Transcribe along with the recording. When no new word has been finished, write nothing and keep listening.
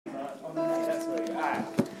back.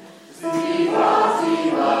 Ziva,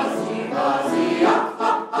 ziva, ziva, ziva,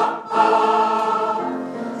 ha, ha, ha.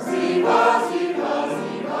 Ziva, ziva,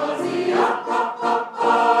 ziva, ziva, ha, ha,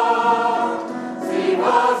 ha.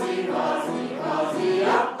 Ziva, ziva, ziva,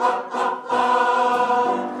 ziva, ha, ha, ha.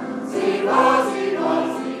 Ziva, ziva,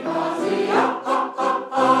 ziva, ziva, ha, ha,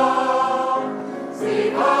 ha.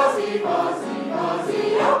 Ziva, ziva, ziva,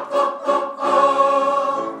 ziva, ha, ha, ha.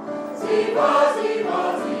 Ziva, ziva,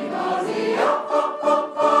 ziva, ziva, ha, ha,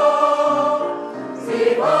 ha.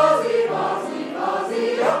 Ziva, ziva, ziva,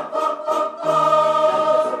 ziva, ha, ha, ha.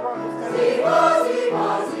 Ziva, ziva,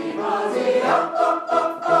 ziva, ziva, ha, ha,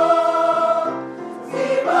 ha.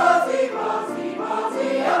 Ziva, ziva, ziva,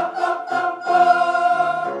 ziva, ha, ha, ha.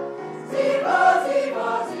 Ziva, ziva,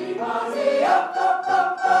 ziva, ziva, ha, ha,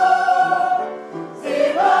 ha.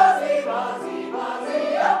 Ziva, ziva, ziva,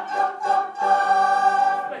 ziva, ha, ha, ha.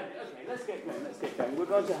 Okay, let's get going. We're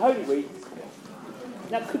going to Holy Week.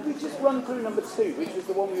 Now, could we just run through number 2, which was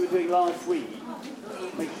the one we were doing last week?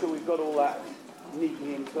 Make sure we've got all that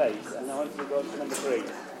neatly in place, and now onto go on to number 3.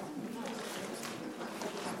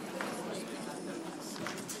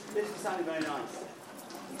 This is sounding very nice.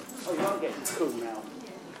 Oh, you are getting cool now.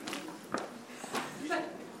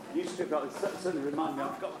 You strip out, suddenly remind me,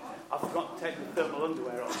 I forgot to take the thermal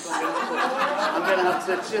underwear off, so I'm going to have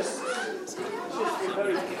to just be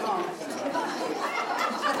very calm.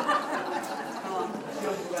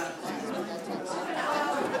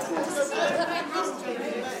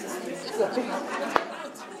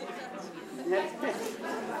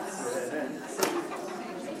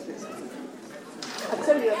 I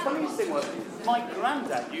tell you, the funniest thing was, my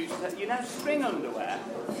granddad used, string underwear.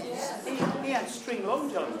 He had string long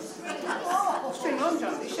johns. String long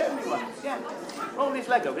johns. He showed me one. Yeah, rolled his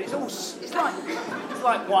leg over. It's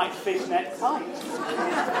like white fishnet tights.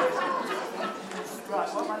 Right.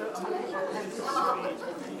 What am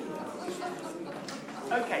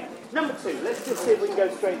I Okay. Number 2. Let's just see if we can go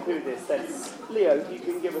straight through this then. Leo, you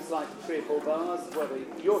can give us like 3 or 4 bars, whether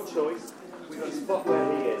your choice. We've got to spot where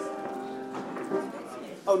he is.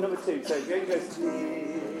 Oh, number 2. So go to.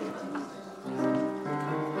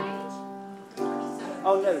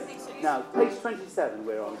 Oh no, now page 27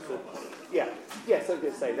 we're on. So, yes, I was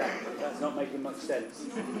going to say that. That's not making much sense.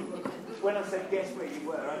 When I said guess where you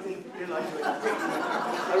were, I didn't realise you were.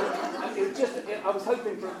 I was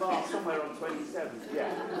hoping for a bar somewhere on 27.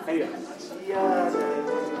 Yeah. Anyway. Yeah.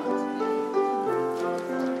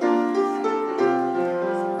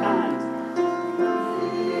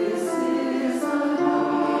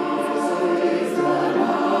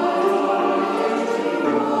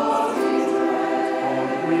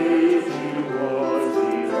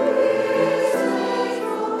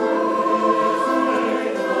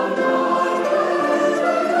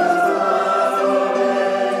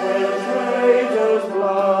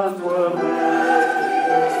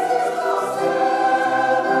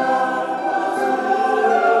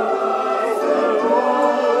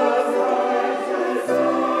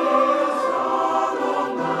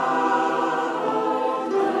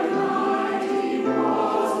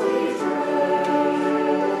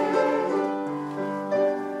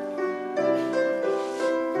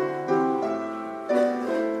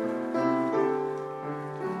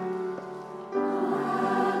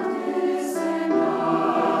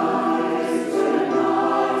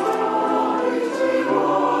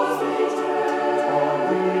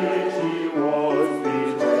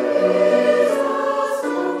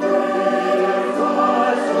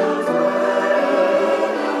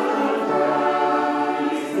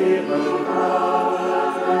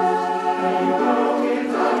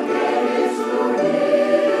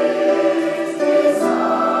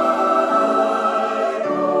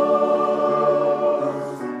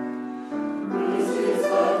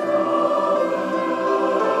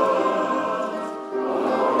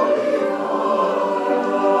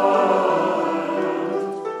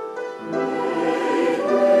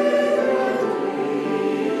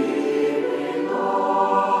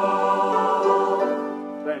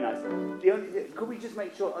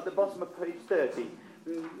 Make sure at the bottom of page 30,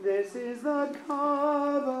 this is the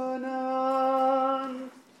covenant.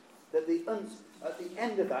 That at the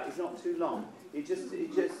end of that is not too long. You just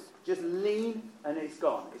lean and it's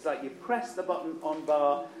gone. It's like you press the button on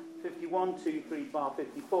bar 51, 2, 3, bar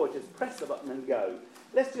 54. Just press the button and go.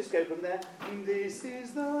 Let's just go from there. This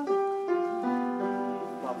is the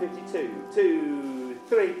bar 52, 2,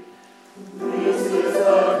 3. This is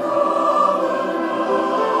the covenant.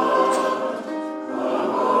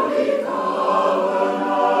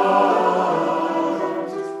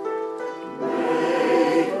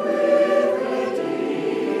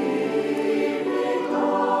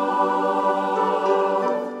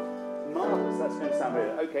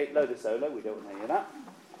 Okay, load of solo, we don't want any of that.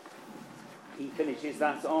 He finishes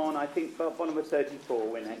that on, I think, bottom of 34,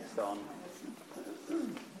 we're next on.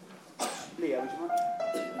 Leo, would you mind?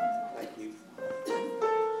 Thank you.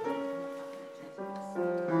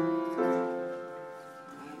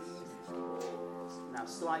 Now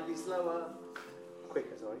slightly slower.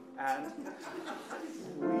 Quicker, sorry. And...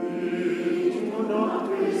 We do not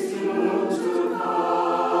wish you to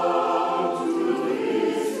come to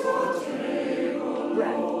this your table.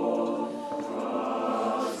 Breath.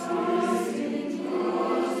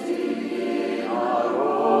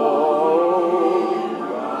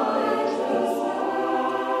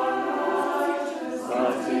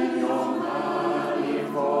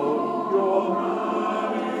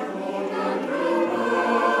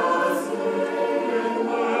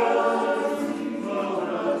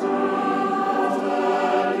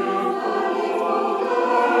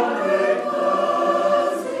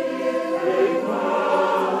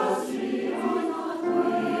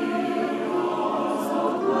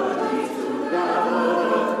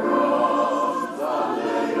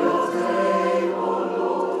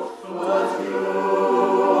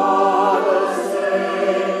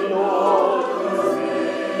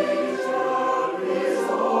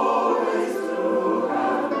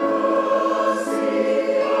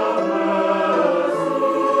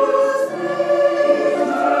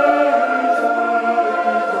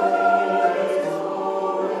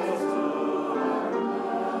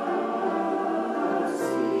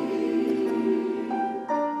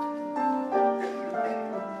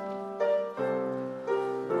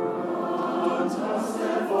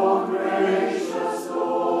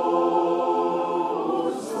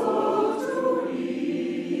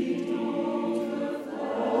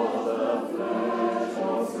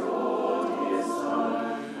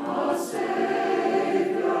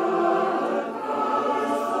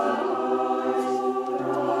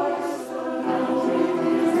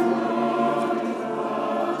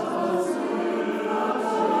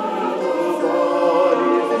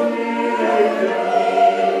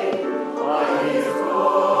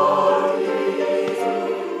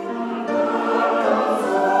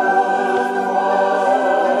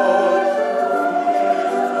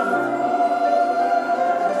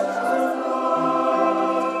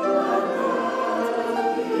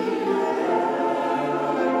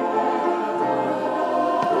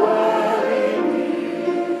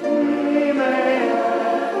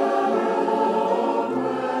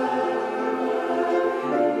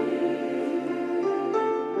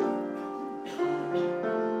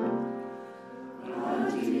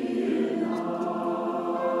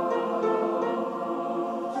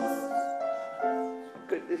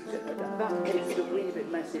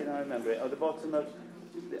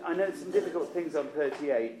 I know some difficult things on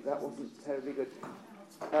 38. That wasn't terribly good.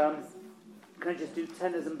 Can I just do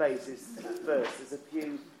tenors and basses first? There's a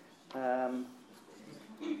few.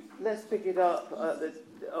 Let's pick it up.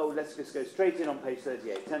 Let's just go straight in on page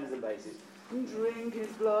 38. Tenors and basses. Drink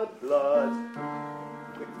his blood, blood.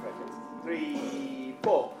 Quick pressure. 3,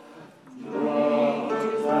 4. Blood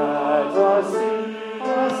that our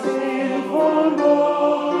sin for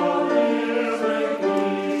more is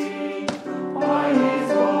redeemed by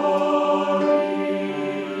his glory,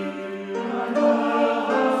 and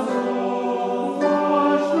our souls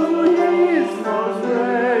washed through his most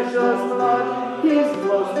precious blood, his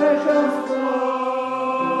most precious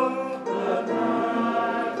blood,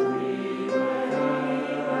 that we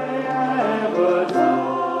may ever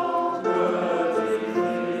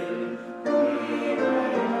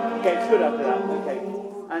Okay, it's good after that, okay.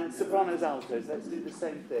 And sopranos, altos, let's do the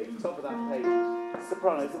same thing. Top of that page.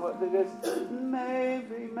 Sopranos, what they goes, may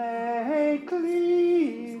be made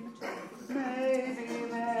clean, may be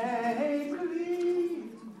made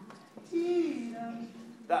clean.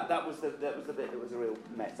 That was the bit that was a real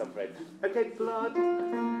mess, I'm afraid. Okay, blood,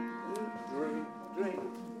 drink.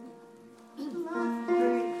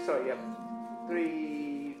 Sorry, yeah.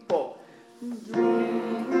 3, 4.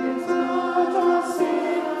 Drink, it's not our sin.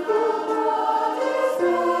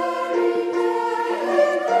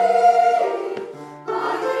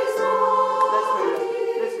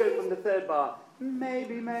 Third bar,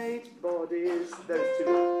 maybe made bodies, those two,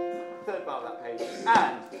 third bar of that page, and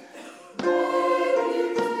that's it,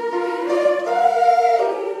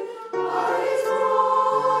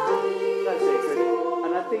 good.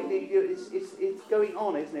 And I think it's going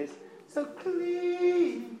on, isn't it? So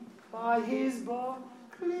clean by his body,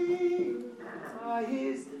 clean by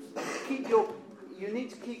his, you need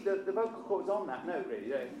to keep the vocal cords on that note, really,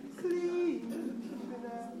 don't you? Clean.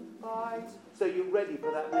 So you're ready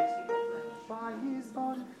for that next one. By his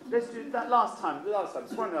body. Let's do that last time.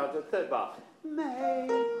 Just one out of the third bar. May.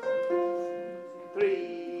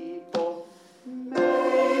 3, 4. May.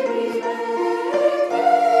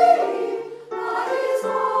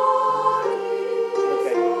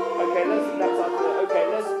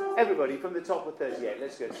 Everybody from the top of 38.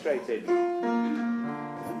 Let's go straight in.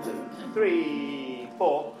 3,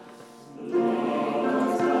 4.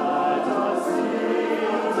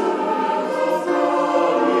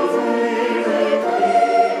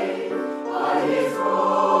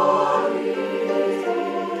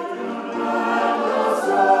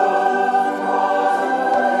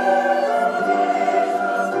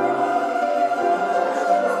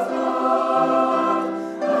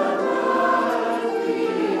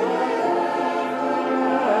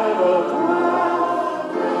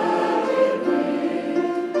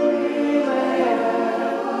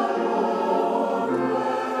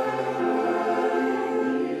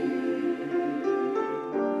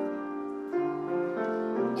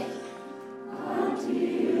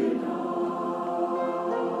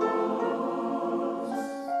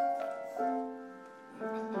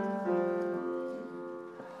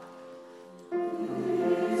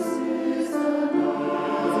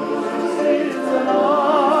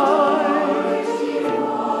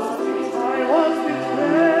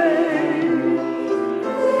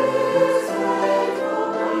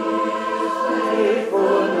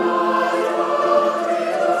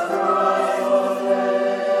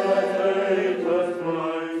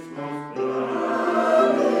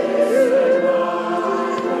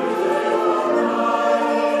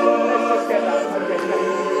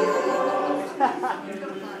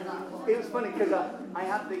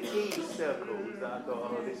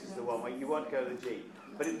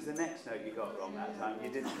 But it was the next note you got wrong that time. You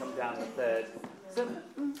didn't come down the third. So,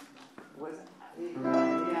 was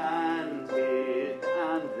and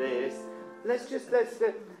this. Let's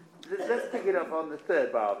pick it up on the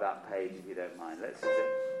third bar of that page, if you don't mind. Let's just.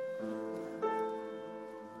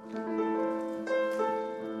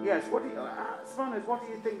 Yes. What do you, Spanos, what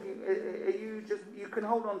do you think? Are you just? You can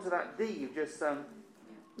hold on to that D you've just sung.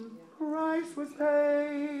 Price was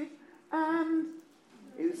paid and.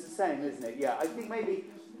 It was the same, isn't it? Yeah, I think maybe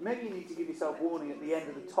you need to give yourself warning at the end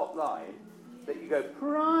of the top line that you go,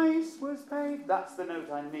 price was paid. That's the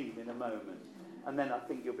note I need in a moment. And then I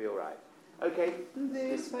think you'll be all right. Okay,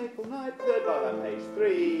 this fateful night, third bar on page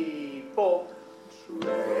 3, 4.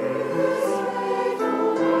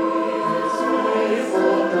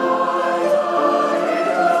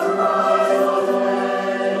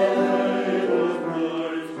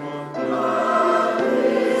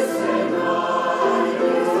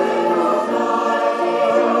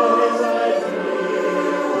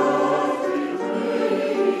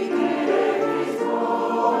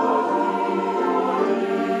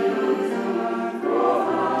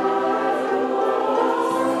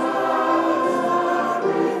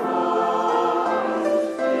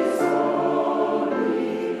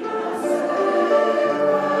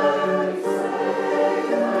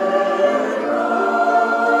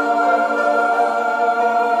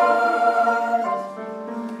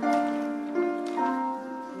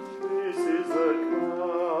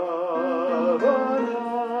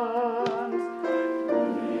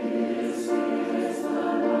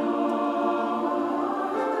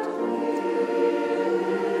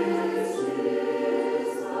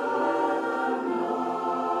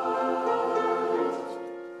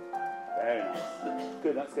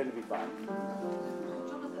 That's going to be fine.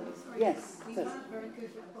 Jonathan, sorry. Yes. We weren't very good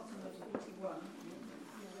at the bottom of 41. There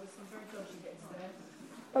were some very dodgy bits there.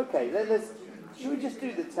 Okay, should we just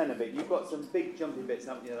do the tenor bit? You've got some big jumpy bits,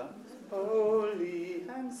 haven't you? Holy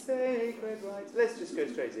and sacred rights. Let's just go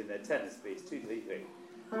straight in there. Tenor, please. 2, 3, 3.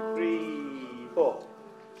 3, 4.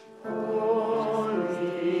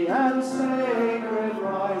 Holy and sacred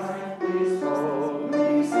rights is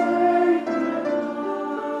holy sacred.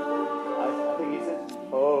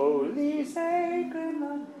 Holy sacred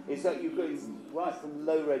light. It's like you've got right from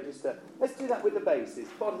low register. Let's do that with the basses.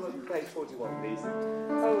 Bottom of page 41, please.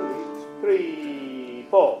 Holy. 3,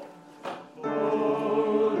 4.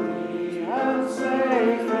 Holy and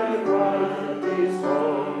sacred light is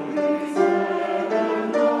holy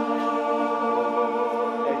sacred light.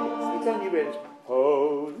 It's only written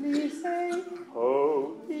holy sacred.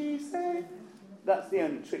 That's the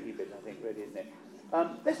only tricky bit, I think, really, isn't it?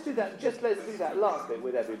 Let's do that last bit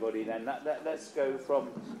with everybody then. Let's go from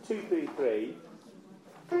 2, 3, 3.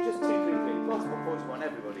 Just 2, 3, 3. Gospel 41,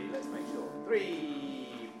 everybody. Let's make sure.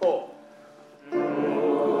 3, 4.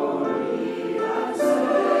 Holy and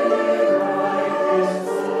sacred light is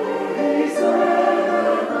holy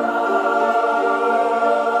sacred light.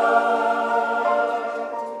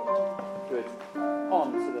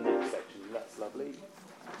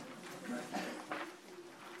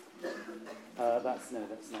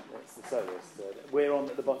 that's not. That's the soloist. We're on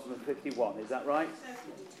at the bottom of 51. Is that right?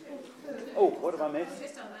 Oh, what have I missed?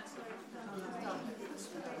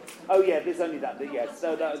 Oh yeah, there's only that. Yes,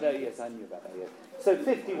 yes, I knew about that. Yes. So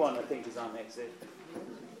 51, I think, is our next.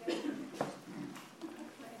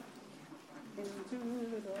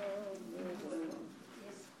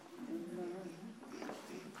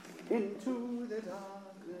 Into the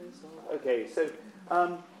darkness. Okay, so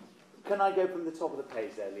can I go from the top of the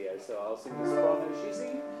page there, Leo? So I'll sing the soprano. She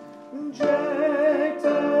sings.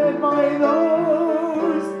 Rejected by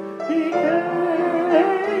those he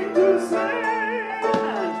came to save.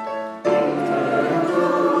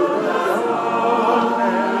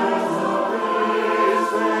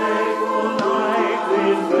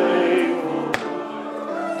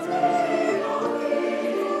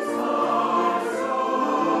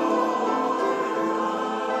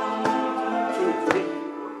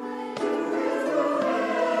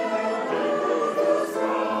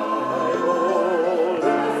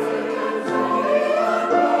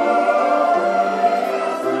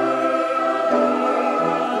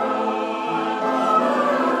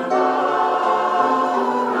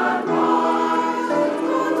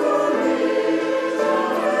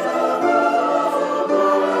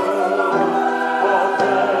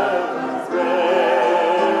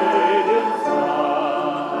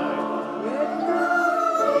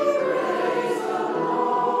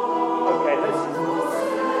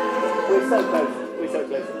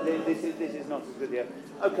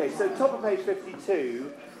 Okay, so top of page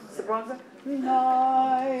 52, soprano,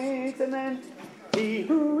 night, and then he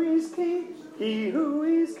who is king, he who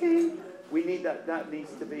is king. We need that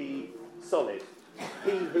needs to be solid.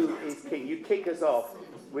 He who is king. You kick us off.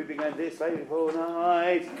 We've been going this faithful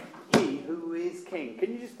night. He who is king.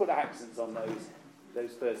 Can you just put accents on those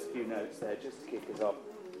first few notes there, just to kick us off?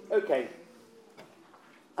 Okay.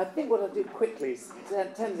 I think what I'll do quickly is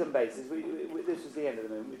tens and basses. This was the end of the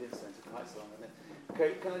movement. We didn't spend quite so long on it.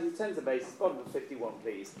 Okay, can I do tens and basses? Bottom of 51,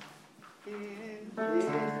 please. In,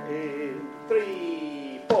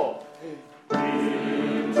 3, 4.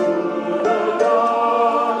 Into the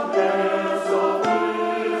darkness of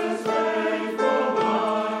his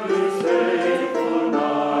faithful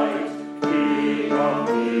night, King of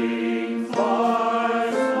kings, my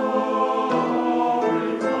soul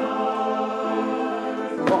replies.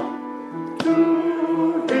 1,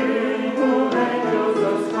 2, him who angels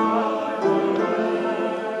the sky.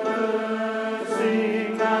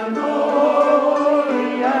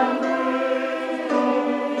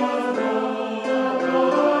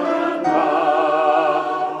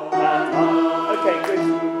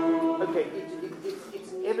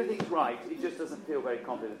 Everything's right, it just doesn't feel very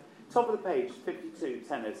confident. Top of the page, 52,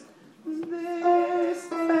 tenors. This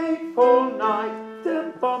faithful night,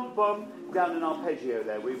 bum bum. Down an arpeggio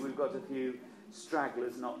there, we've got a few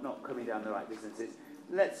stragglers not coming down the right distances.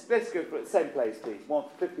 Let's go for it, same place please.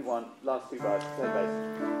 51, last two bars, same place.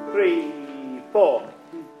 3, 4.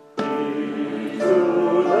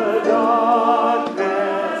 Into the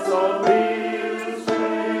darkness of his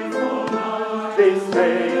faithful night, this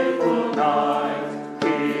faithful night.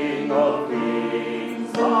 Of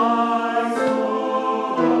kings, my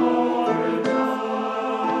soul replies.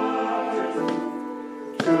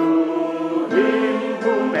 To him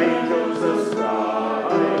whom angels the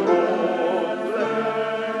sky hold,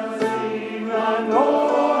 blessing and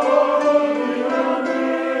holy and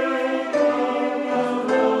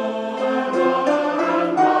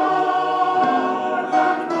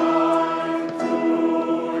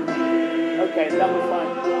okay, that was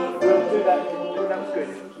fine. We'll do that. That was good.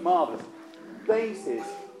 Marvellous. Basses,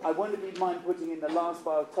 I wonder if you'd mind putting in the last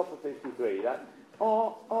bar, top of 53, that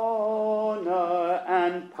honor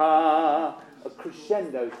and power, a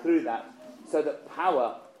crescendo through that, so that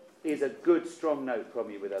power is a good strong note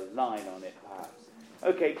from you with a line on it, perhaps.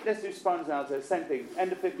 Okay, let's do sopranos and altos, same thing.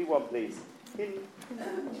 End of 51, please. In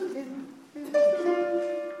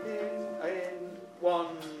 1,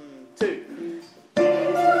 2.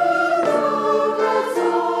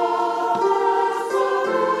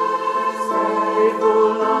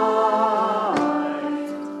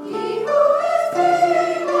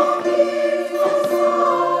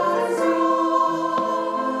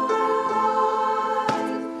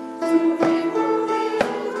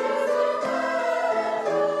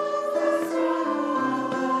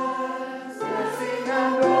 Blessing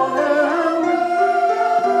and honor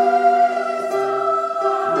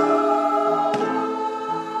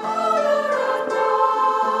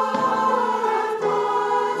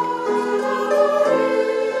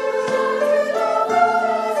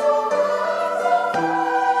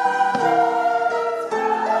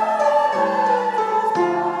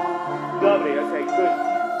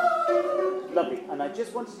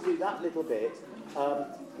just wanted to do that little bit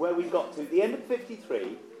where we got to the end of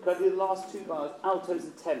 53. Could I do the last 2 bars, altos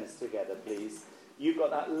and tenors together, please? You've got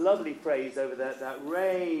that lovely phrase over there, that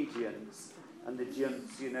radiance, and the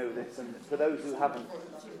junts, you know this. And for those who haven't,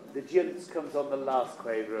 the junts comes on the last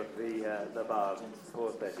quaver of the bar,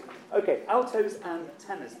 4:30. Okay, altos and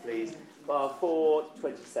tenors, please. Bar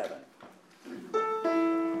 4:27.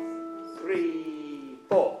 3,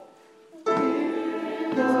 4.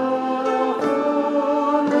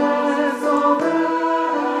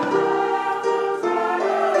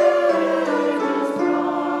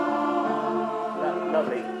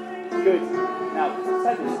 Lovely. Good. Now,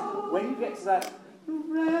 tenors, when you get to that,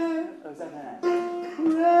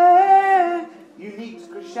 you need to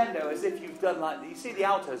crescendo as if you've done like, you see the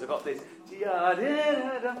altos have got this,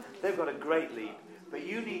 they've got a great lead, but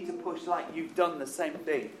you need to push like you've done the same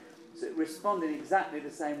thing, so respond in exactly the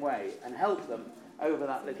same way and help them over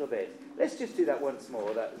that little bit. Let's just do that once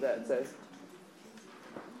more.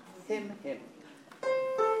 Him.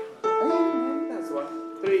 That's the one.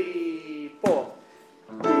 3, 4.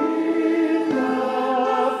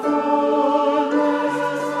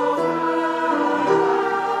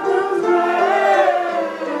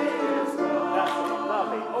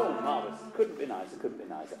 Couldn't be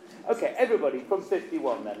nicer. Okay, everybody from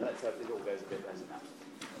 51 then. Let's hope it all goes a bit better now.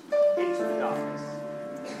 Into the darkness.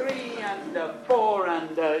 3 and 4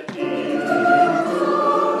 and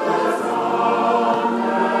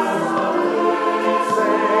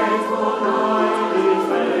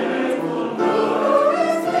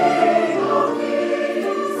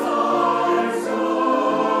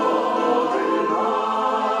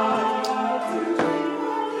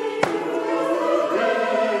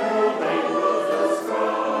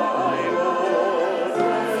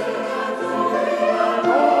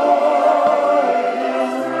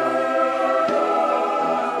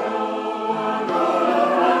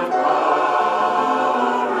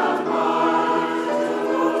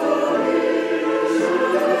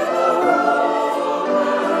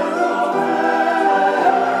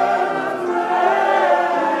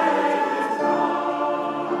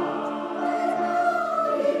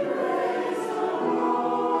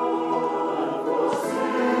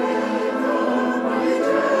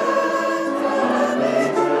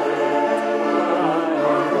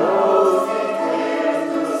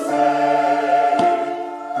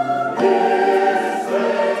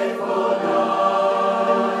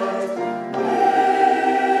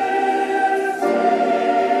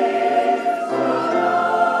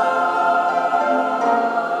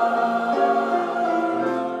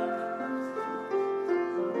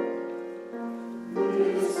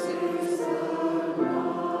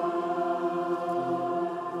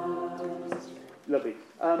lovely.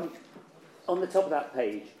 On the top of that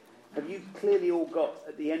page, have you clearly all got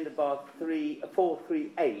at the end of bar 4,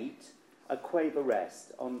 3, 8 a quaver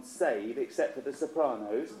rest on save, except for the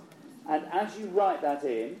sopranos? And as you write that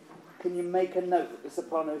in, can you make a note that the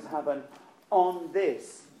sopranos have an on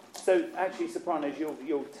this? So actually, sopranos,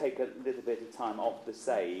 you'll take a little bit of time off the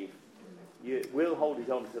save. We'll hold it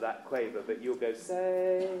on to that quaver, but you'll go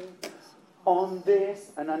save on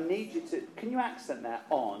this, and I need you to. Can you accent that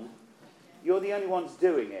on? You're the only ones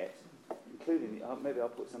doing it, including. Maybe I'll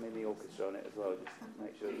put some in the orchestra on it as well, just to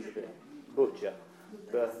make sure it's a bit butcher.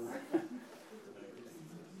 But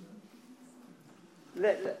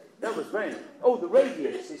that was very. Oh, the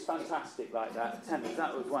radiance is fantastic, like that. Tenors,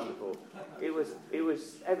 that was wonderful. It was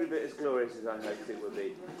every bit as glorious as I hoped it would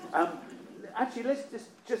be. Actually, let's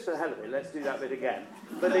just for the hell of it, let's do that bit again.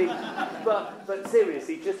 But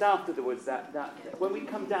seriously, just afterwards, that when we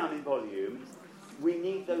come down in volume, we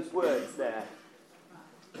need those words there.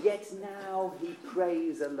 Yet now he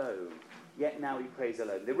prays alone. Yet now he prays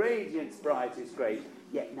alone. The radiance bright is great.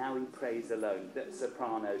 Yet now he prays alone. The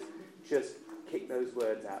sopranos just kick those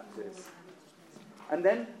words out to us. And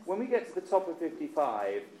then when we get to the top of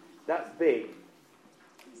 55, that's big.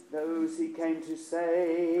 Those he came to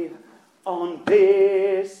save on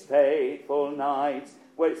this fateful night,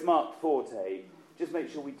 where it's marked forte. Just make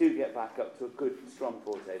sure we do get back up to a good, strong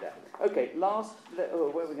forte there. Okay, where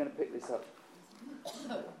are we going to pick this up?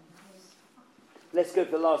 Let's go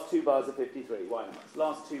for the last 2 bars of 53. Why not?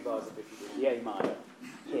 Last 2 bars of 53. The A minor.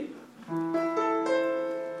 Hymn.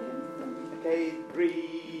 Okay,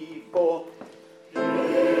 3, 4.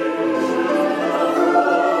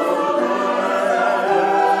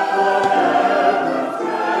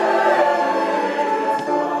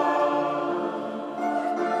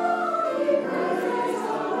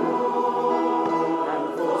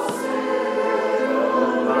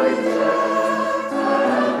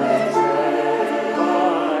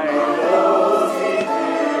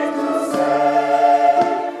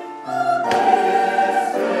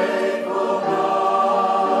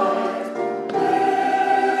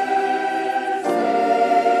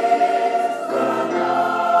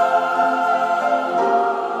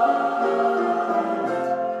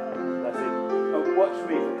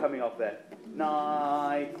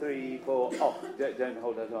 don't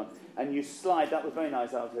hold that on. And you slide, that was very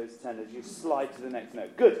nice, altos, tenors, you slide to the next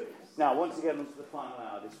note. Good. Now, once you get onto the final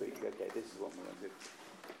hour this week, okay, this is what we want to do.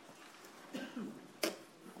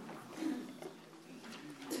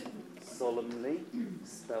 Solemnly,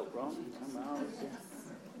 spelt wrong.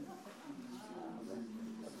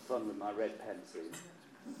 Have fun with my red pencil.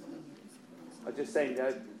 I was just saying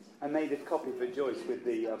that I made a copy for Joyce with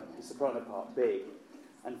the soprano part big,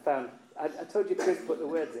 and found, I told you Chris put the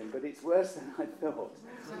words in, but it's worse than I thought,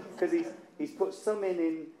 because he's put some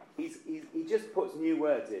in, he just puts new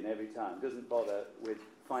words in every time, doesn't bother with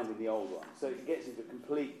finding the old one, so it gets into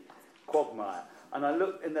complete quagmire. And I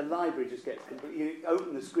look, and the library just gets complete, you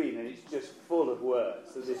open the screen and it's just full of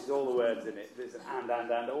words, so this is all the words in it, there's and,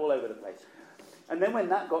 all over the place. And then when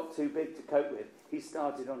that got too big to cope with, he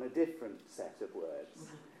started on a different set of words.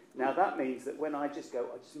 Now that means that when I just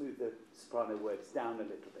move the soprano words down a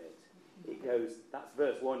little bit, it goes, that's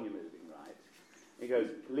verse 1 you're moving, right? It goes,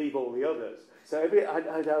 leave all the others. So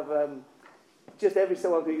I'd have, just every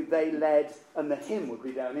so often, they led, and the hymn would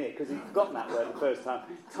be down here, because he'd forgotten that word the first time,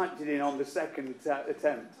 typed it in on the second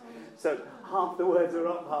attempt. So half the words are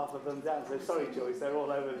up, half of them down. So sorry, Joyce, they're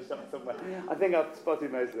all over the shop somewhere. I think I've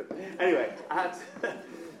spotted most of them. Anyway,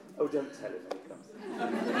 oh, don't tell him when he comes.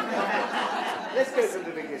 Let's go from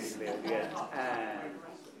the beginning, Leo. Yeah.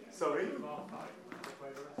 Sorry?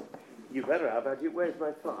 You better have. Where's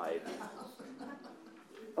my 5?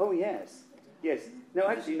 Oh, yes. Yes. No,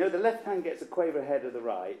 actually, no, the left hand gets a quaver ahead of the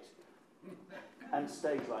right and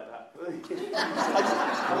stays like that. I won't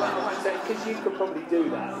say, because you could probably do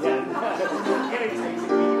that. Yeah. Irritating me.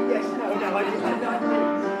 Yes, no, I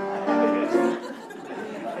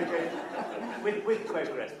okay. With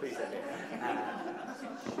quaver rest, please,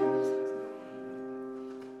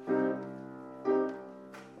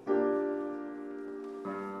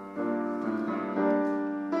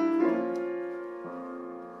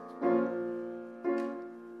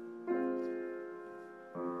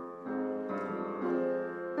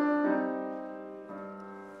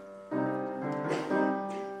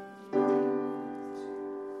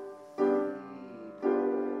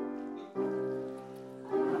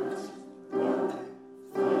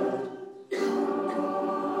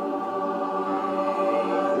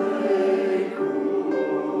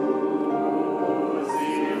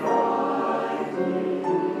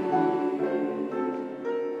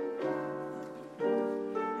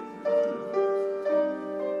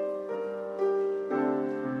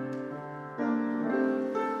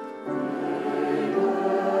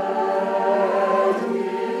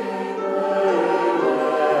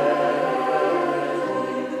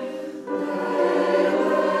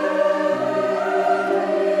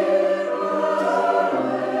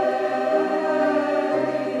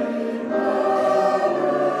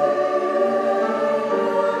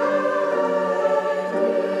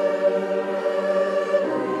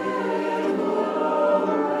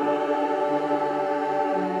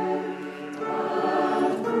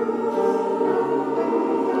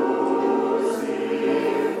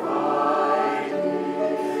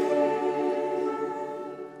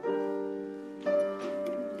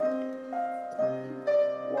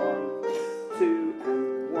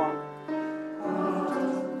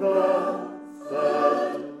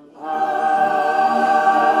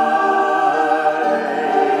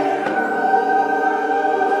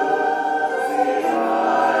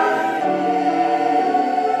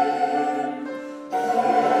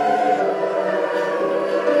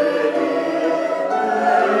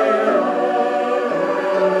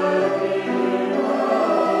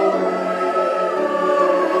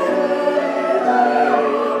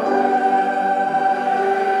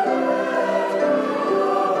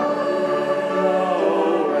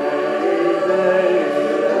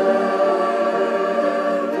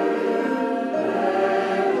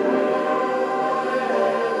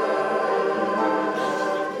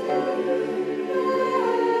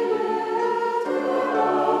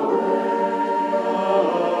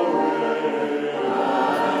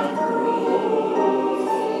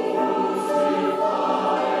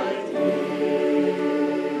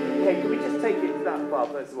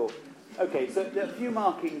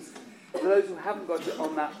 markings. For those who haven't got it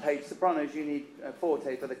on that page, sopranos, you need a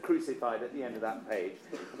forte for the crucified at the end of that page.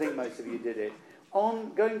 I think most of you did it.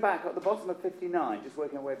 On going back at the bottom of 59, just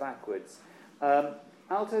working our way backwards,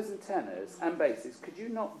 altos and tenors and basses, could you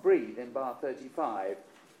not breathe in bar 35,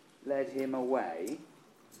 led him away?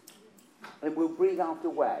 And we'll breathe after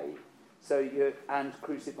way, so you and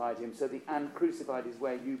crucified him. So the and crucified is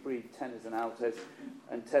where you breathe tenors and altos,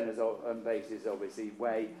 and tenors and basses obviously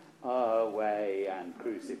way, away and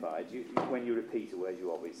crucified. When you repeat a word,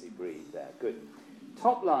 you obviously breathe there. Good.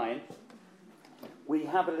 Top line, we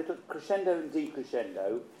have a little crescendo and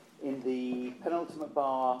decrescendo in the penultimate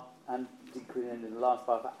bar and decrescendo in the last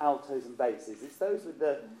bar for altos and basses. It's those with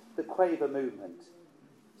the quaver movement.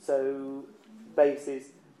 So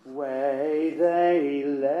basses, way they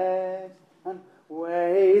led and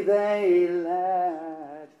way they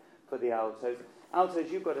led for the altos.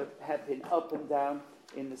 Altos, you've got a hairpin up and down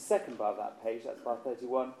in the second bar of that page, that's bar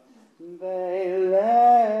 31. They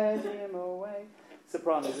led him away.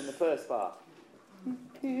 Sopranos in the first bar.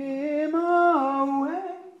 Him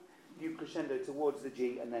away. You crescendo towards the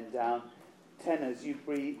G and then down. Tenors, you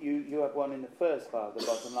have one in the first bar of the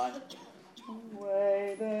bottom line.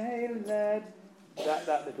 Way they led.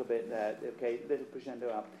 That little bit there, okay, little crescendo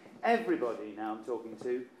up. Everybody now I'm talking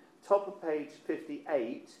to, top of page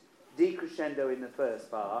 58, decrescendo in the first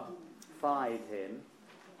bar, 5 him,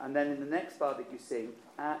 and then in the next bar that you sing,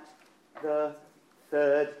 at the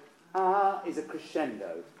third is a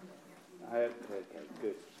crescendo. Okay,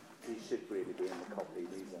 good. These should really be in the copy,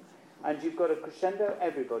 these are. And you've got a crescendo,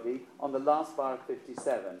 everybody, on the last bar of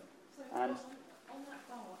 57. So And on that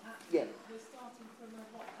bar, yeah. we're starting from a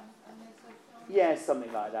what, and there's a Yes,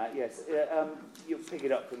 something like that, yes. You'll pick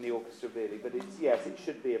it up from the orchestra, really, but it's, yes, it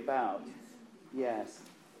should be about, yes.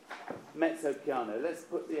 Mezzo piano, let's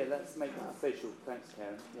make it official. Thanks,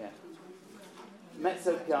 Karen, yeah.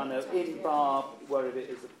 Mezzo piano in bar, wherever it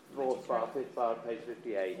is, the fourth bar, fifth bar, page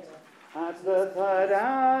 58. At the third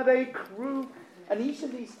hour they and each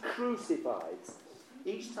of these crucifieds,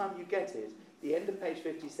 each time you get it, the end of page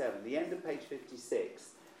 57, the end of page 56,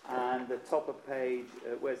 and the top of page,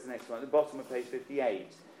 where's the next one? The bottom of page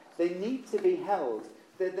 58. They need to be held.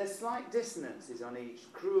 There's slight dissonances on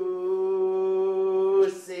each cruci.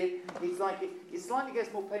 It's like it slightly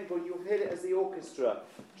gets more painful. You'll hear it as the orchestra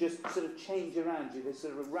just sort of change around you. They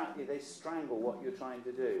sort of wrap you. They strangle what you're trying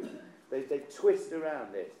to do. They twist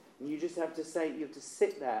around it, and you just have to you have to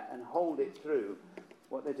sit there and hold it through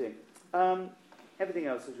what they're doing. Everything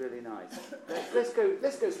else was really nice. Let's go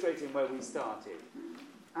straight in where we started.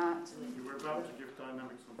 You were about to give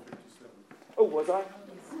dynamics on 57. Oh, was I?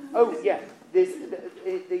 Oh, yeah.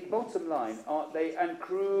 The bottom line, and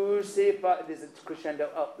crucify, there's a crescendo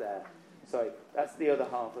up there. Sorry, that's the other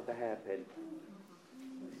half of the hairpin.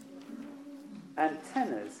 And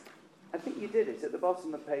tenors, I think you did it at the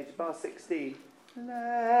bottom of page, bar 16.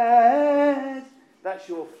 That's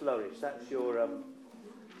your flourish, that's your,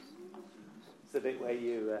 it's the bit where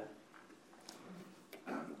you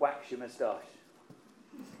wax your moustache.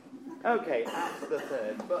 Okay, after the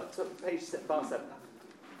third, but page bar 7.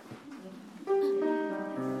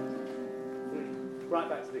 Right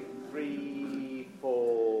back to the 3,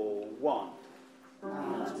 4, 1.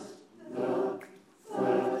 At the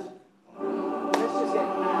third. Let's just get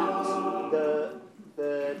at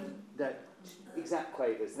the exact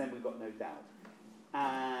quavers, then we've got no doubt.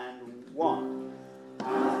 And 1.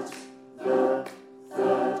 At the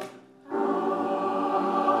third.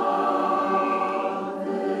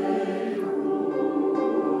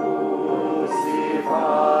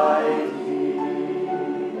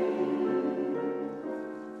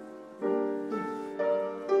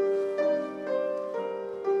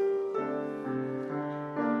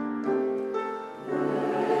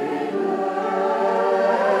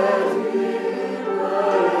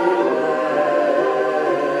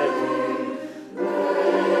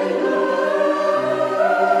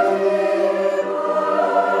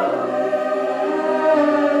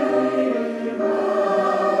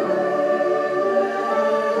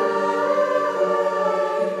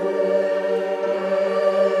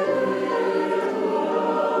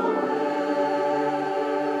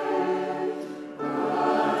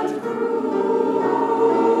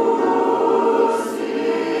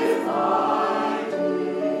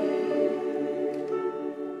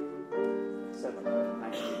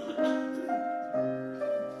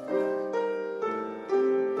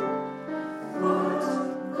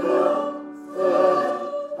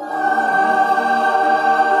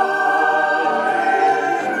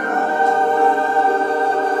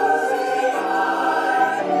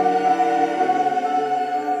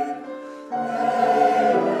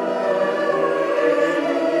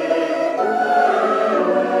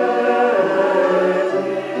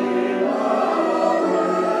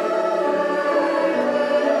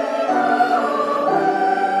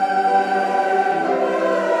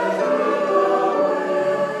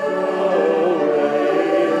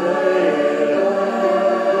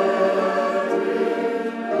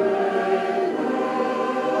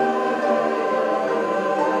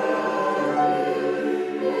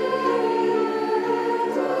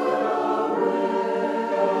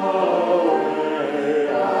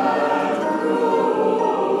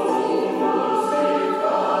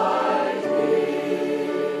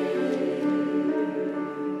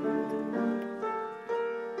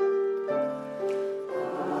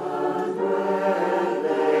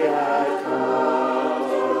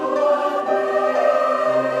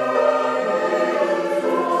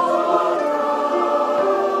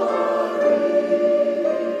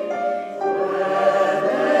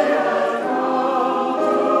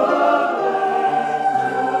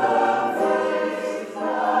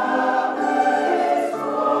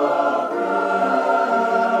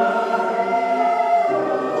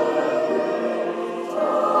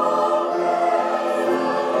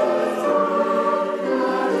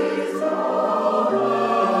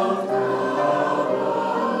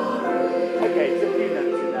 Okay, there's a few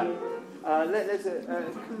notes in that.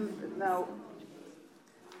 Now,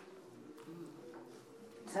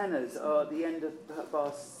 tenors are at the end of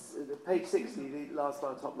page 60, the last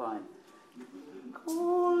bar, top line.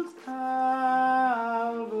 Called Calvary,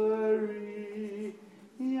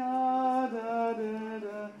 da, da,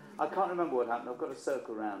 da. I can't remember what happened. I've got a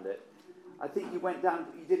circle around it. I think you went down.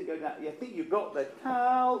 You didn't go down. I think you got the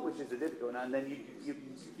Cal, which is a difficult one, and then you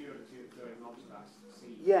Security of going on to that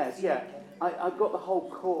C. Yes, yeah. I've got the whole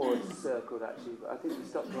chord circled actually, but I think we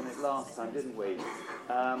stopped on it last time, didn't we?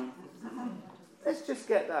 Let's just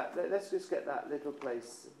get that. Let's just get that little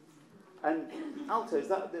place. And altos,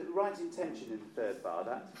 that the right intention in the third bar.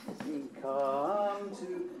 That come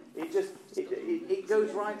to it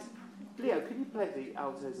goes right. Leo, can you play the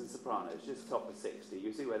altos and sopranos just top of 60?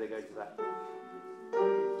 You see where they go to that.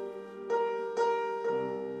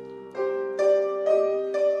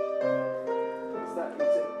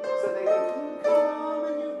 So they go, come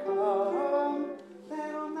and you come,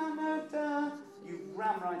 there on that note, you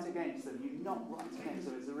ram right against them, you knock right against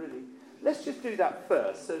them. It's a really... Let's just do that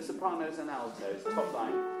first. So sopranos and altos, top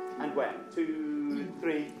line. And when? 2,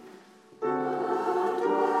 3.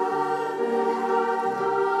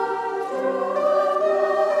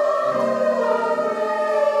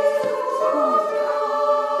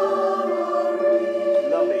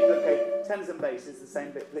 Lovely. Okay, tenors and basses, the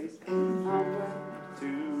same bit, please.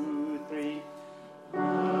 2, 3.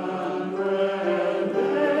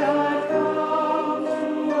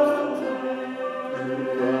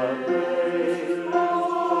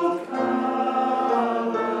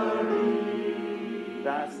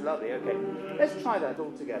 That's lovely. Okay, let's try that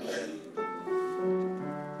all together then.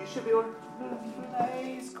 You should be all.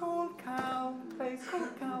 Place called Cal. Place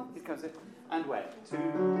called Cal. Here comes it. And when?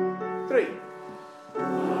 2, 3.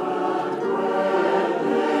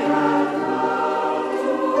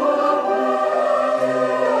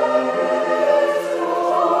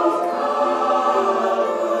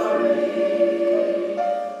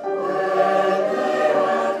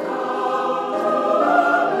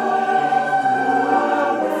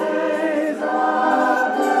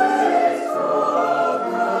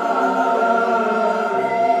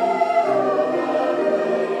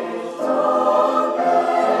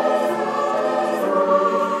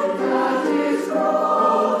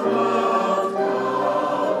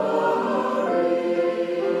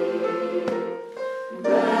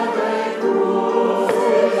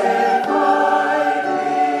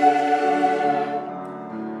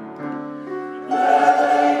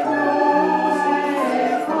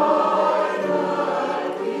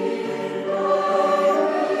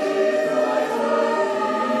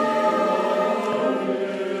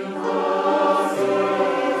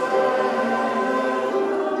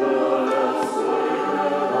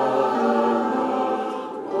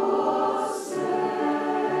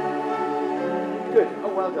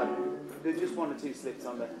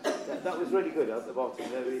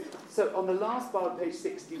 So on the last bar of page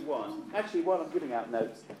 61, actually while I'm giving out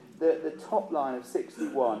notes, the top line of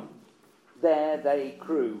 61, there they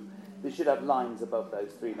crew. They should have lines above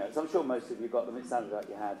those 3 notes. I'm sure most of you got them, it sounded like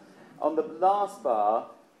you had. On the last bar,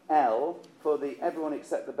 L, for the everyone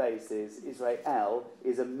except the basses, Israel, L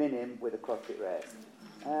is a minim with a crotchet rest.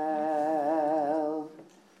 L.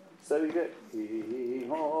 So you go, King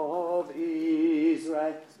of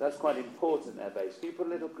Israel. That's quite important there, bass. Can you put a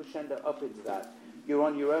little crescendo up into that? You're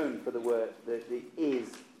on your own for the word, the I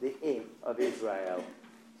of Israel.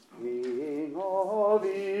 King of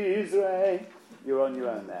Israel. You're on your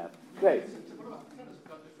own there. Great.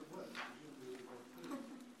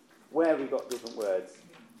 Where have we got different words?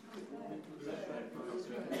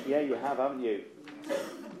 Yeah, you have, haven't you?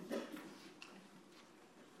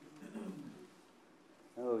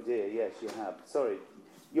 Oh dear, yes, you have. Sorry.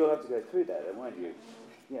 You'll have to go through that then, won't you?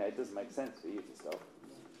 Yeah, it doesn't make sense for you to stop.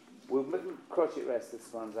 We'll crotchet rest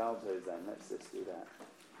as one's altos then. Let's just do that.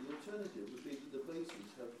 The alternative would be that the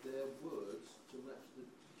basses have their words to match the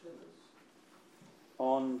tenors.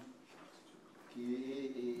 On King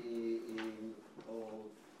of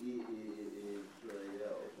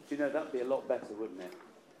Israel. Do you know, that'd be a lot better, wouldn't it?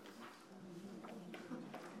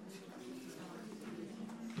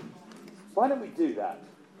 Why don't we do that?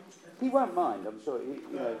 He won't mind, I'm sure.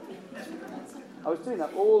 I was doing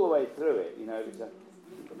that all the way through it,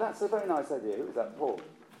 that's a very nice idea. Who was that? Paul.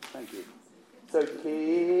 Thank you. So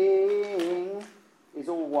king is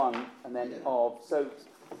all one, and then of. So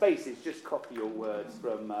basis, just copy your words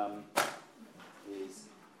from is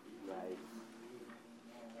Ray.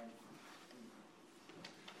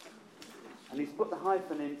 And he's put the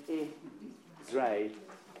hyphen in Israel.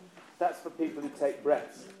 That's for people who take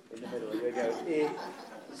breaths. in the middle. They go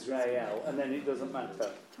Israel, and then it doesn't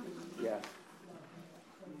matter. Yeah.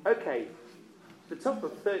 Okay. The top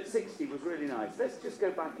of 60 was really nice. Let's just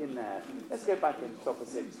go back in there. Let's go back in the top of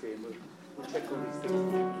 60 and we'll check all these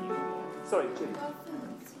things. Sorry, Jim.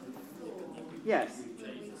 Yes.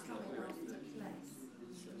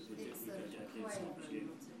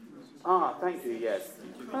 Ah, thank you, yes.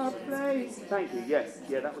 A place. Thank you, yes.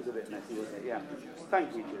 Yeah, that was a bit messy, wasn't it? Yeah.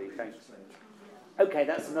 Thank you, Julie. Thanks. Okay,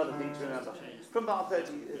 that's another thing to remember. From bar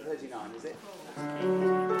 39, is it?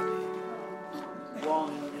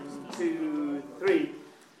 1, 2, 3.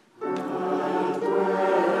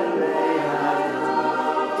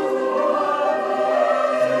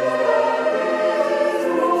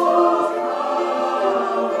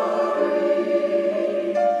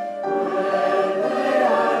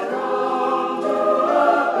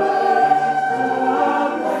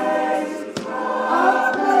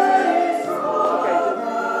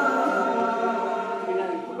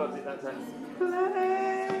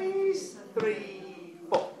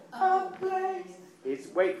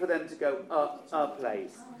 Wait for them to go up a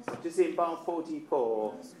place. Just in bar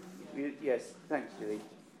 44. Yes, thanks, Julie.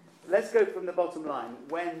 Let's go from the bottom line.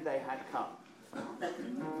 When they had come.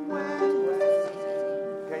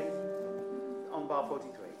 Okay. On bar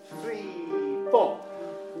 43. 3, 4.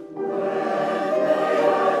 When they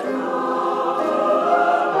had come.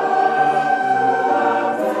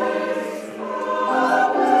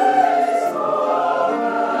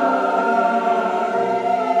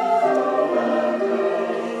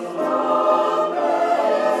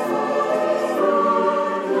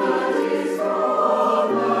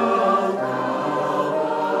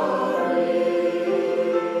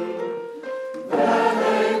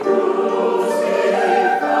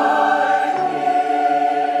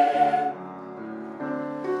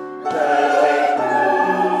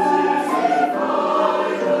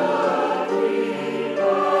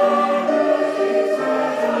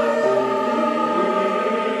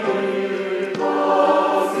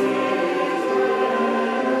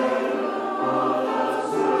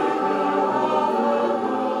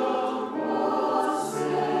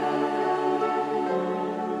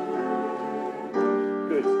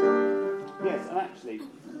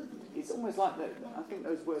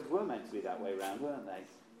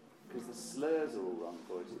 Because the slurs are all wrong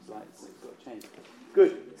for it. It's like it's got to change.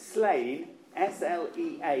 Good. Slain.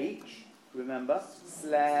 S-L-E-H. Remember?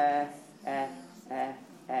 Sleh.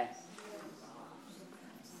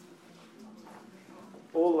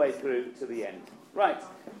 All the way through to the end. Right.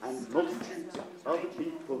 And multitudes of the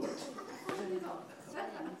people. So,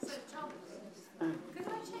 Tom, could I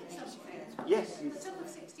check something? Yes. At the top of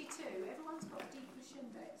 62, everyone's got a deep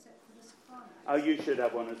crescendo except for the soprano. Oh, you should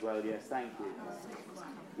have one as well. Yes, thank you.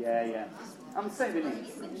 Yeah. I'm saving it. I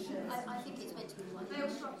think it's meant to be one. They all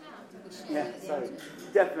dropped down. Yeah, so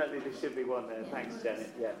definitely there should be one there. Thanks,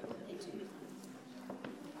 Janet. Yeah.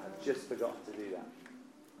 I've just forgotten to do that.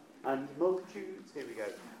 And multitudes. Here we go.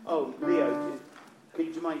 Oh, Leo, do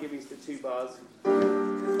you mind giving us the 2 bars?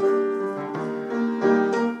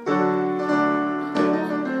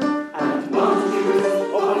 And multitudes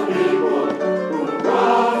of the people who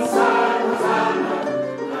once sang Hosanna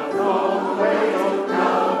have gone away on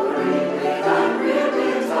Calvary and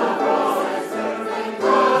rebuilt our crosses and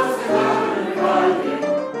crossed and reviving.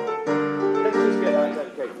 Let's just get that,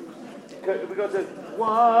 okay. We got to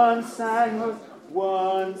one sang.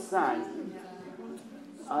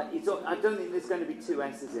 I don't think there's going to be 2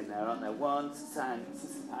 S's in there, aren't there? One sang.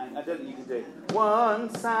 I don't think you can do it. One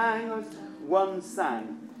sang.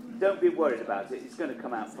 Don't be worried about it. It's going to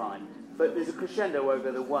come out fine. But there's a crescendo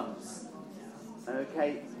over the once.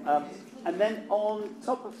 Okay? And then on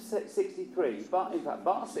top of 63, bar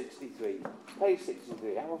 63, page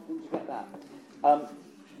 63, how often do you get that?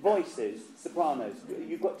 Voices, sopranos.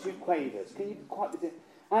 You've got 2 quavers. Can you quite be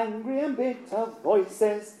angry and bitter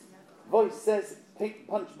voices, punch,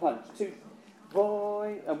 2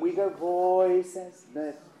 and we go voices.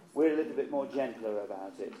 We're a little bit more gentler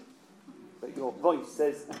about it. But your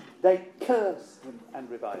voices, they curse and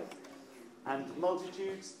revile. And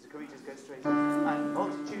multitudes, can we just go straight on? And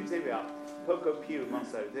multitudes, here we are. Poco più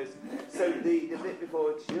mosso. So the bit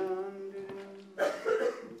before,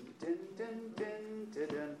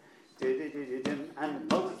 and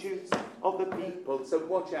multitudes of the people. So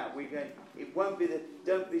watch out. It won't be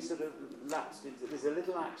don't be sort of lapsed into. There's a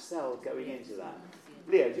little accel going into that.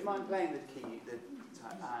 Leo, do you mind playing the key?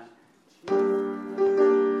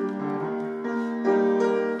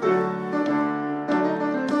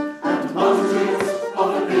 And multitudes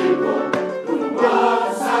of the people who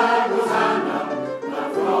once sang Hosanna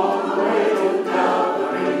have gone away to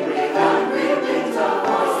Calvary with angry bitter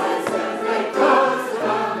voices.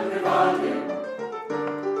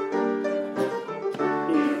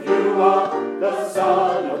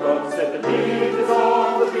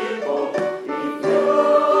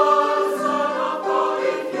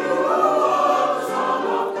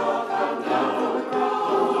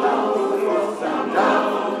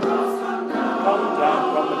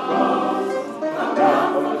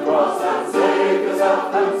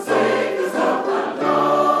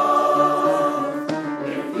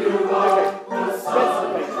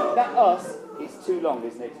 It's too long,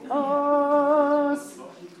 isn't it? Us.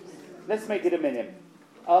 Let's make it a minim.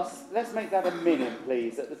 Us. Let's make that a minim,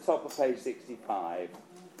 please, at the top of page 65.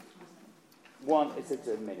 It's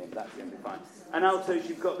a minim. That's going to be fine. And altos,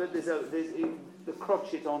 you've got there's the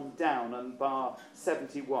crotchet on down on bar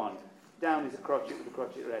 71. Down is a crotchet with a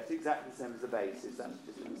crotchet rest, exactly the same as the basses. That's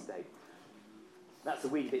just a mistake. That's a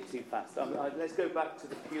wee bit too fast. Let's go back to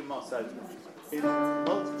the pure mosso. In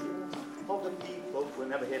multitudes of the people, we'll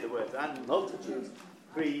never hear the words, and multitudes,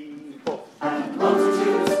 3, 4. And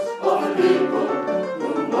multitudes of the people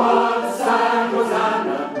who once sang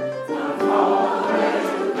Hosanna, now fall away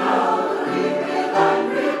to Calvary with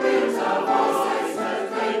angry bitter voices as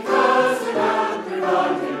they curse him and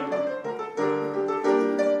deride him.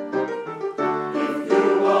 If you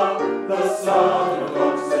are the Son of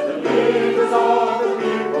God, said the leaders of the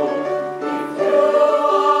people, if you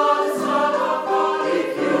are the Son of God, if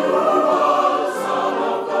you are the Son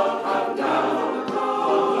of God, come down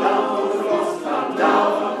on the cross, come down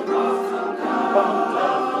on the cross, come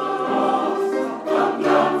down on the cross, come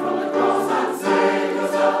down from the cross and save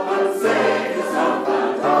yourself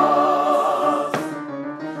and us.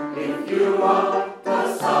 If you are the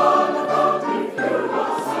Son of God, if you are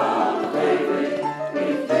the Son of David,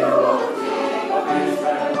 if you are the King of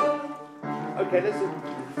Israel. Okay, this is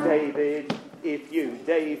David. If you,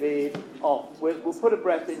 David, off. We'll put a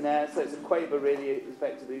breath in there, so it's a quaver really,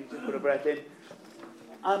 effectively. You just put a breath in.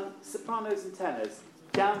 Sopranos and tenors,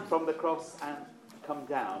 down from the cross and come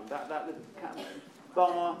down. That little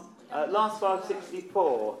bar, last bar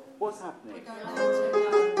 64. What's happening?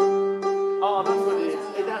 Oh, that's what it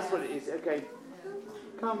is. That's what it is. Okay.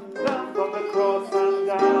 Come down from the cross and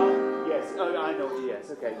down. Yes. Oh, I know.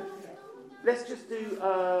 Yes. Okay. Let's just do.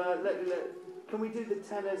 Can we do the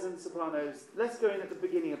tenors and sopranos? Let's go in at the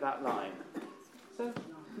beginning of that line. So,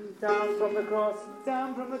 down from the cross,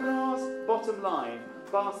 bottom line,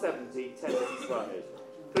 bar 70, tenors and sopranos.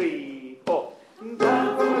 3, 4.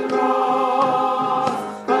 Down from the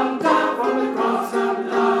cross, come down from the cross and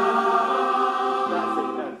down. That's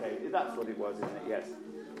it, okay, that's what it was, isn't it? Yes.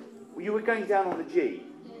 Well, you were going down on the G.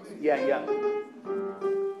 Yeah.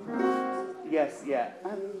 Yes, yeah.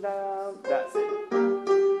 And down, that's it.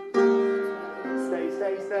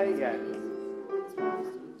 Stay, yeah.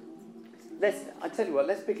 I tell you what,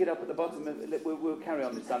 let's pick it up at the bottom of, we'll carry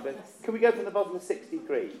on this time, but can we go from the bottom of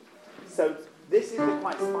 63? So, this is the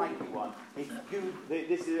quite spiky one. If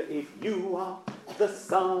you are the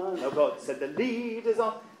Son of God, said the leaders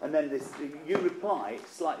of, and then you reply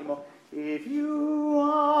slightly more, if you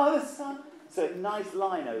are the Son. So, nice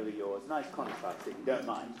line over yours, nice contrast, if you don't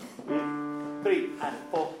mind. 3 and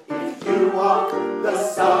 4. If you are the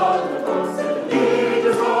Son of God, said the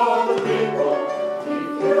leaders of the people. If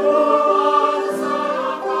you are the Son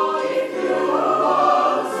of God, if you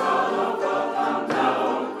are the Son of God, come down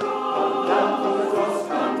from the cross,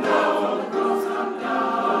 come down from the cross,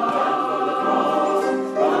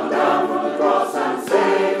 come down from the cross and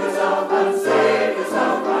save yourself and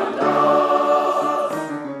us.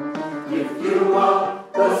 If you are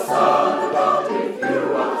the Son of God, if you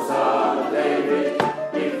are the Son of David,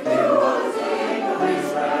 if you are the King of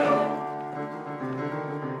Israel,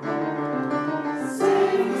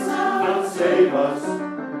 save us.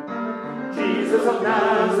 Jesus of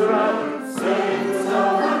Nazareth, save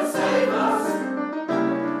yourself and save us.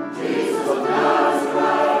 Jesus of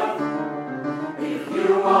Nazareth, if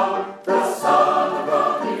you are the Son of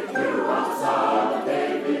God, if you are the Son of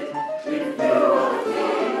David, if you are the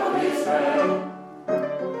King of Israel,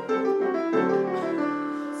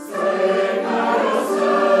 save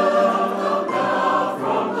yourself, come down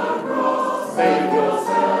from the cross, save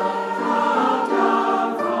yourself.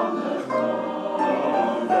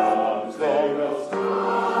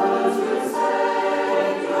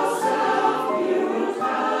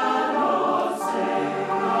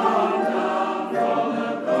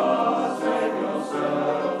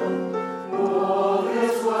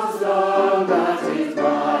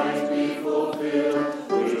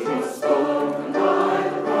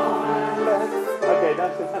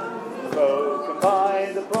 Spoken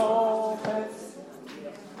by the prophets.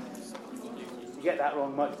 You get that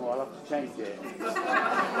wrong much more, I'll have to change it.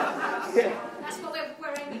 That's what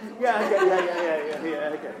we're aiming for.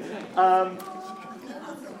 Yeah, okay.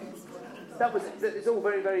 It's all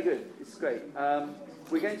very, very good. It's great.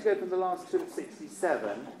 We're going to go from the last two of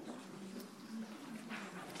 67.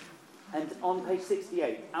 And on page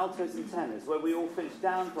 68, altos and tenors, where we all finish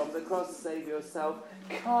down from the cross, save yourself,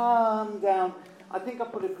 come down. I think I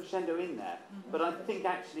put a crescendo in there, but I think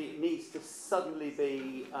actually it needs to suddenly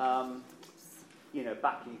be,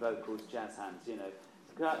 backing vocals, jazz hands,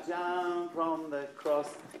 down from the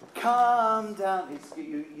cross, come down.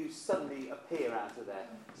 You suddenly appear out of there.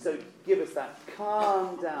 So give us that,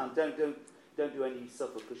 come down. Don't do any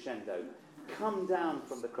subtle crescendo. Come down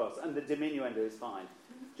from the cross, and the diminuendo is fine.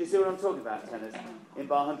 Do you see what I'm talking about, tenors? In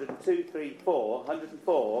bar 102, 3, 4,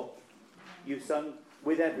 104, you've sung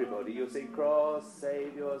with everybody. You'll sing cross,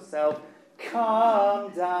 save yourself,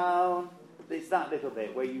 come down. It's that little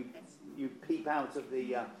bit where you peep out of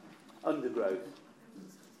the undergrowth,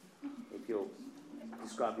 if you'll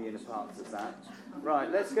describe the inner parts as that. Right,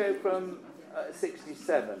 let's go from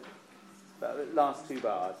 67. Last two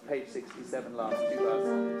bars, page 67, last two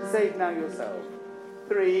bars. Save now yourself.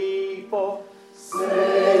 3, 4.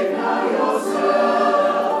 Save now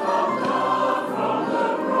yourself, come down from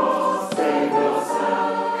the cross. Save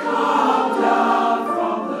yourself, come down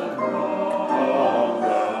from the cross. Come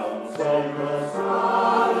down from the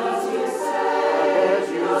cross. As you save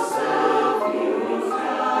yourself, you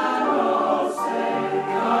cannot save.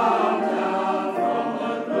 Come down from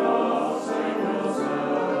the cross. Save yourself.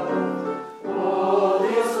 All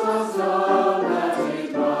this was done that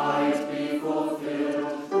it might be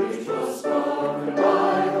fulfilled, which was spoken by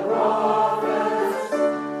the prophets,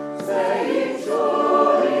 saying,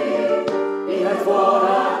 surely he has borne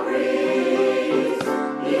our griefs,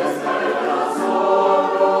 he has carried our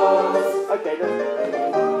sorrows. Okay,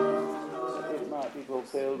 it might be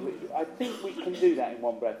fulfilled. I think we can do that in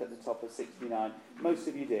one breath at the top of 69. Most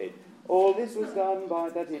of you did. All this was done by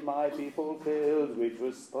that it might be fulfilled, which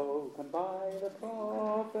was spoken by the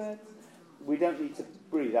prophets. We don't need to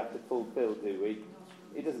breathe after fulfilled, do we?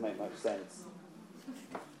 It doesn't make much sense.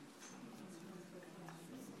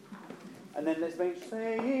 And then let's make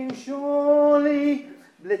saying surely,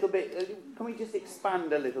 little bit, can we just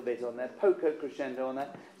expand a little bit on that? Poco crescendo on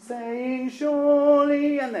that. Saying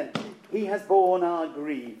surely, and then he has borne our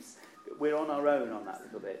griefs. We're on our own on that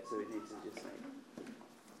little bit, so we need to just make.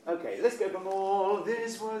 Okay, let's go from all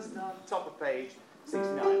this was done, top of page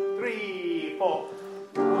 69. 3, 4.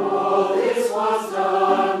 All this was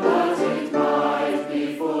done that it might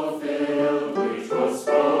be fulfilled, which was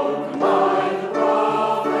spoken by the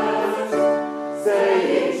prophets,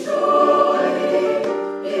 saying, surely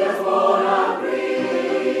he has borne our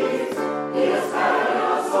griefs, he has carried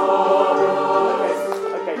our sorrows.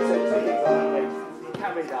 Okay, so two things on that page.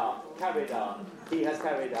 Carried our. He has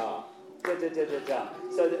carried our. Da, da, da, da, da.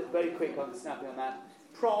 So very quick on snapping on that.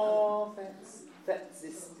 Prophets. That's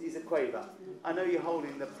is a quaver. I know you're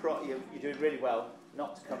holding the you're doing really well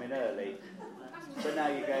not to come in early, but now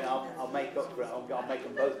you're going. I'll make up for it. I'll make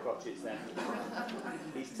them both crotchets then.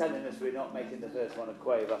 He's telling us we're not making the first one a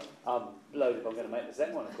quaver. I'm blowed if I'm going to make the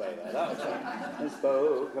second one a quaver. That was it.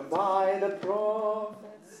 Spoken by the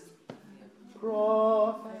prophets.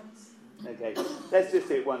 Okay, let's just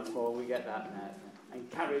do it once more. We get that now. And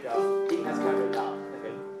carried up. He has carried up.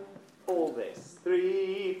 Okay. All this.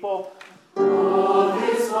 3, 4. All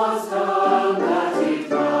this was done that it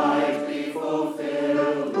might be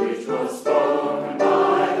fulfilled, which was spoken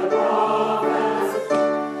by the prophets,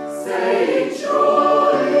 saying,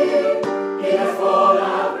 surely he has borne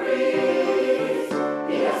our griefs,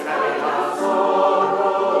 he has carried our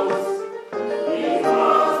sorrows, he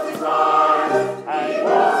was despised, and he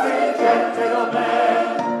was rejected of men,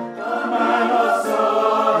 a man of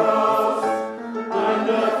sorrows, and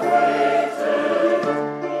afflicted.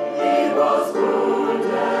 He was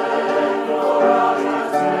wounded for our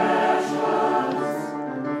transgressions,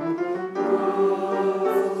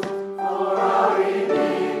 bruised for our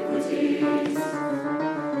iniquities.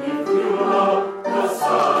 If you know the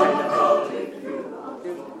Son of God, if you know.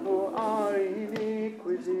 For our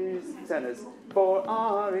iniquities, tenors. For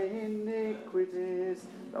our iniquities.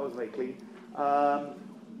 That was very clean.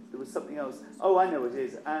 There was something else. Oh, I know what it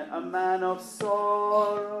is. A man of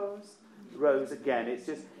sorrows. Rose again. It's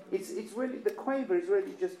really, the quaver is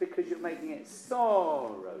really just because you're making it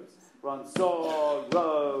sorrows. Run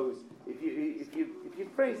sorrows. If you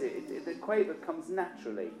phrase it, the quaver comes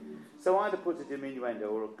naturally. So either put a diminuendo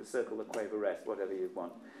or circle the quaver rest, whatever you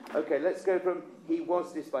want. Okay, let's go from he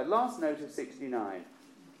was despised. Last note of 69.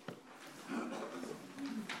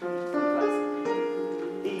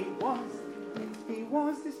 He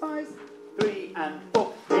was despised. 3 and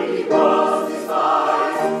 4. He was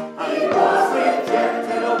despised, he was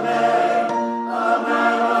rejected of men, a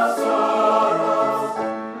man of sorrows,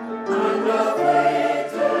 and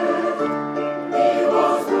afflicted. He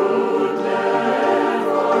was wounded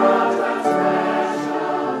for our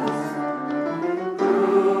transgressions,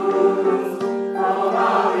 bruised for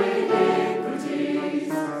our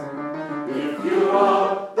iniquities. If you are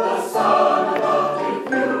the Son of God, if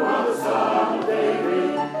you are the Son of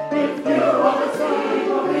David, if you are the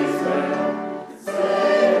Son of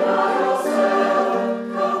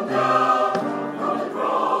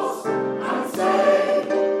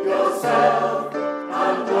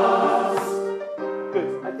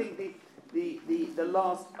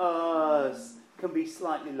be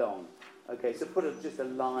slightly long. Okay, so put just a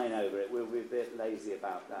line over it. We'll be a bit lazy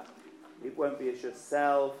about that. It won't be as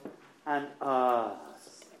yourself and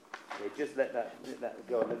us. Okay, just let that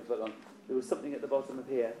go a little bit long. There was something at the bottom of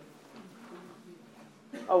here.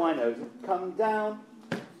 Oh, I know. Come down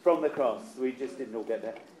from the cross. We just didn't all get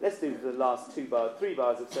there. Let's do the last 3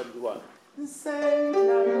 bars of 71. Save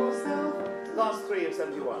now yourself. Last 3 of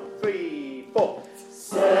 71. 3, 4.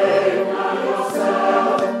 Save now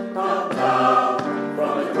yourself, come down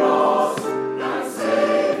from the cross and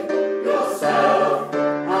save yourself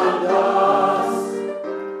and us.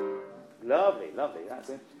 Lovely, lovely. That's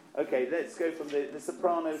it. Okay, let's go from the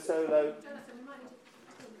soprano solo.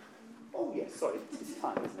 Oh, yes, sorry. It's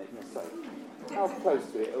time, isn't it? Yes, sorry. How close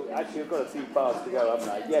to it? Oh, actually, I've got a few bars to go, haven't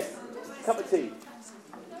I? Yes. Cup of tea.